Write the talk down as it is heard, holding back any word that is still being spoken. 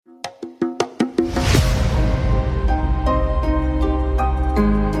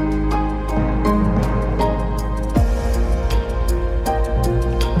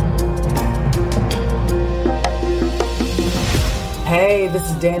this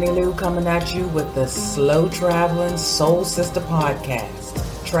is Danny Lou coming at you with the Slow Traveling Soul Sister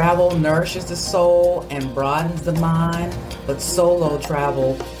Podcast. Travel nourishes the soul and broadens the mind, but solo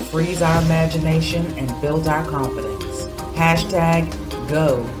travel frees our imagination and builds our confidence. Hashtag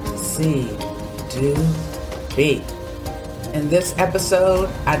go, see, do, be. In this episode,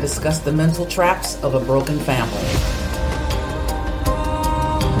 I discuss the mental traps of a broken family.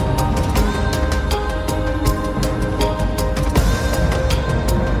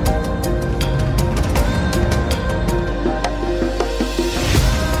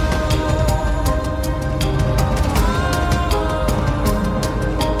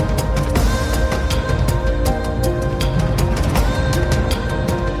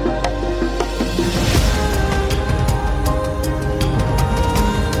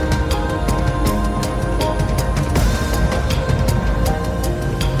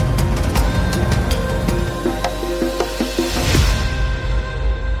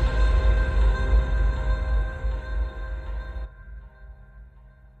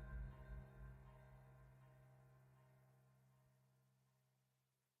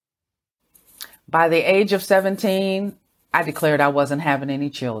 By the age of 17, I declared I wasn't having any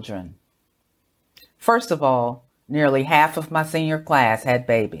children. First of all, nearly half of my senior class had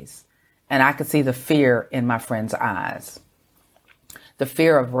babies, and I could see the fear in my friends' eyes. The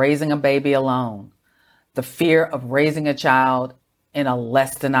fear of raising a baby alone, the fear of raising a child in a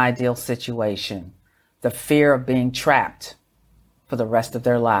less than ideal situation, the fear of being trapped for the rest of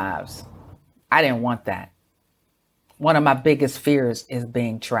their lives. I didn't want that. One of my biggest fears is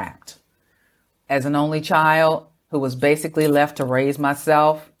being trapped. As an only child who was basically left to raise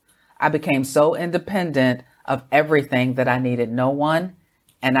myself, I became so independent of everything that I needed no one,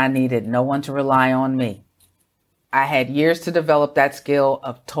 and I needed no one to rely on me. I had years to develop that skill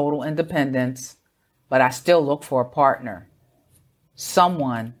of total independence, but I still looked for a partner,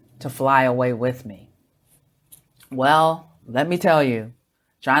 someone to fly away with me. Well, let me tell you,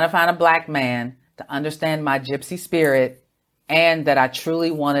 trying to find a black man to understand my gypsy spirit and that I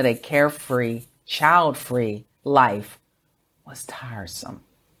truly wanted a carefree, child-free life was tiresome.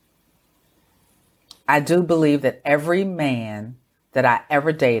 I do believe that every man that I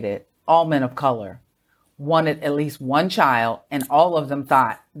ever dated, all men of color, wanted at least one child, and all of them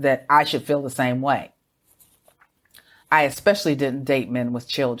thought that I should feel the same way. I especially didn't date men with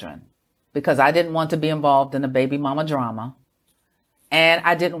children because I didn't want to be involved in a baby mama drama, and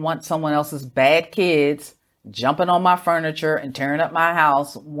I didn't want someone else's bad kids jumping on my furniture and tearing up my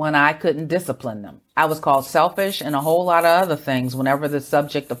house when I couldn't discipline them. I was called selfish and a whole lot of other things whenever the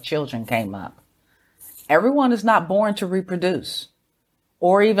subject of children came up. Everyone is not born to reproduce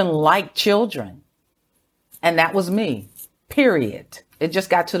or even like children. And that was me, period. It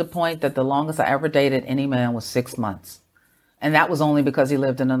just got to the point that the longest I ever dated any man was 6 months. And that was only because he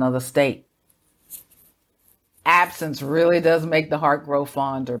lived in another state. Absence really does make the heart grow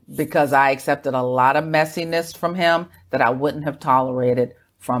fonder because I accepted a lot of messiness from him that I wouldn't have tolerated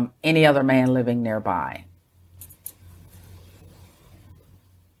from any other man living nearby.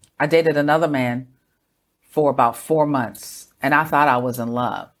 I dated another man for about 4 months and I thought I was in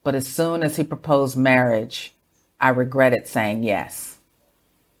love. But as soon as he proposed marriage, I regretted saying yes.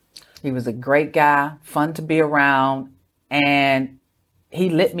 He was a great guy, fun to be around, and he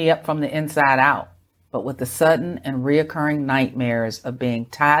lit me up from the inside out. But with the sudden and reoccurring nightmares of being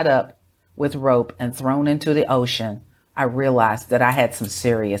tied up with rope and thrown into the ocean, I realized that I had some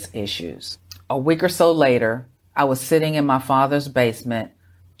serious issues. A week or so later, I was sitting in my father's basement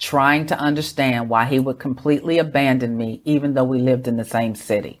trying to understand why he would completely abandon me even though we lived in the same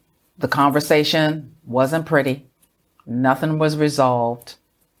city. The conversation wasn't pretty. Nothing was resolved.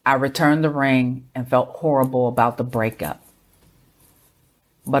 I returned the ring and felt horrible about the breakup.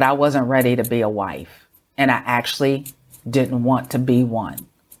 But I wasn't ready to be a wife, and I actually didn't want to be one.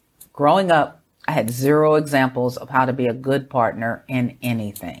 Growing up, I had zero examples of how to be a good partner in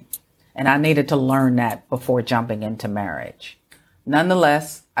anything, and I needed to learn that before jumping into marriage.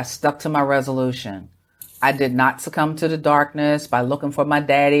 Nonetheless, I stuck to my resolution. I did not succumb to the darkness by looking for my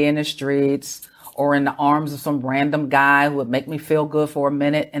daddy in the streets or in the arms of some random guy who would make me feel good for a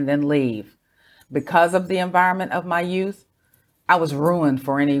minute and then leave. Because of the environment of my youth, I was ruined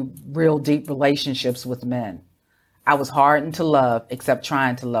for any real deep relationships with men. I was hardened to love, except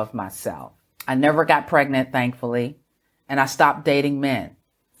trying to love myself. I never got pregnant, thankfully, and I stopped dating men.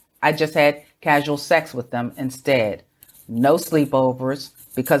 I just had casual sex with them instead. No sleepovers,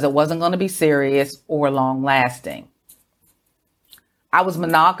 because it wasn't going to be serious or long lasting. I was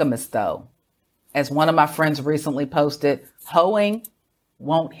monogamous though. As one of my friends recently posted, hoeing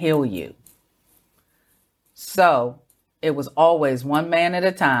won't heal you. So It was always one man at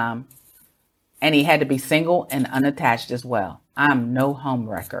a time, and he had to be single and unattached as well. I'm no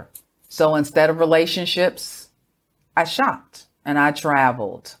homewrecker. So instead of relationships, I shopped and I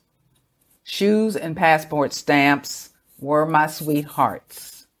traveled. Shoes and passport stamps were my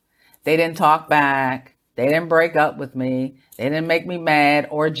sweethearts. They didn't talk back. They didn't break up with me. They didn't make me mad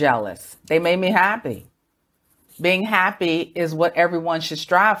or jealous. They made me happy. Being happy is what everyone should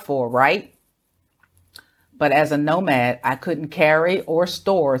strive for, right? But as a nomad, I couldn't carry or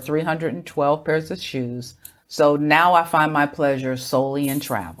store 312 pairs of shoes. So now I find my pleasure solely in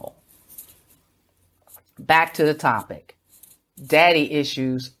travel. Back to the topic. Daddy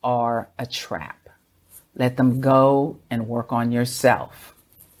issues are a trap. Let them go and work on yourself.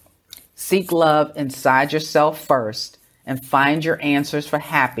 Seek love inside yourself first and find your answers for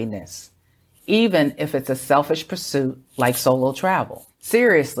happiness, even if it's a selfish pursuit like solo travel.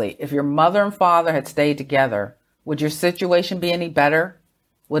 Seriously, if your mother and father had stayed together, would your situation be any better?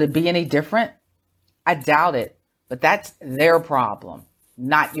 Would it be any different? I doubt it, but that's their problem,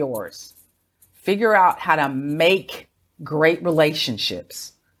 not yours. Figure out how to make great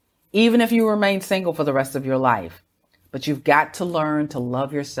relationships, even if you remain single for the rest of your life. But you've got to learn to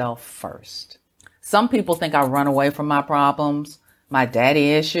love yourself first. Some people think I run away from my problems, my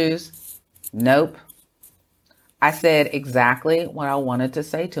daddy issues. Nope. I said exactly what I wanted to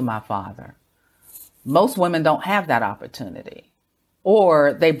say to my father. Most women don't have that opportunity,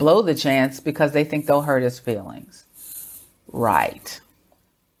 or they blow the chance because they think they'll hurt his feelings. Right.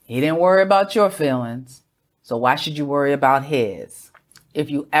 He didn't worry about your feelings, so why should you worry about his? If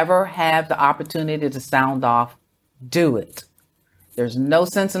you ever have the opportunity to sound off, do it. There's no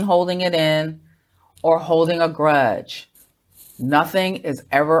sense in holding it in or holding a grudge. Nothing is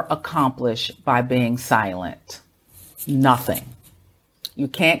ever accomplished by being silent. Nothing. You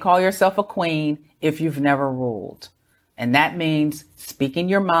can't call yourself a queen if you've never ruled. And that means speaking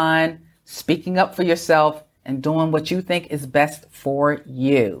your mind, speaking up for yourself, and doing what you think is best for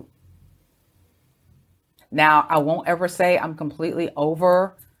you. Now, I won't ever say I'm completely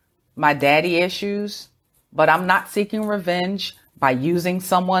over my daddy issues, but I'm not seeking revenge by using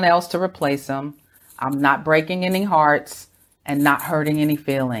someone else to replace them. I'm not breaking any hearts and not hurting any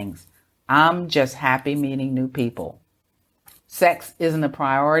feelings. I'm just happy meeting new people. Sex isn't a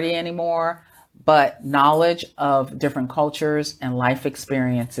priority anymore, but knowledge of different cultures and life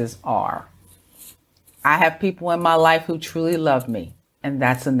experiences are. I have people in my life who truly love me, and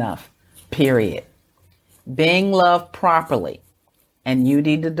that's enough, period. Being loved properly, and you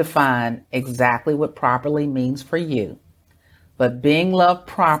need to define exactly what properly means for you. But being loved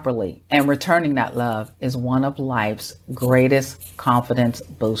properly and returning that love is one of life's greatest confidence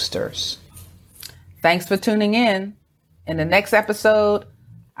boosters. Thanks for tuning in. In the next episode,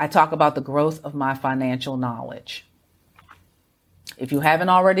 I talk about the growth of my financial knowledge. If you haven't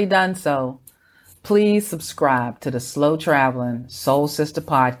already done so, please subscribe to the Slow Traveling Soul Sister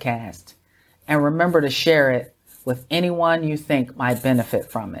podcast and remember to share it with anyone you think might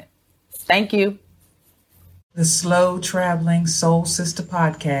benefit from it. Thank you. The Slow Traveling Soul Sister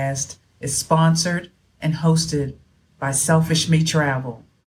podcast is sponsored and hosted by Selfish Me Travel.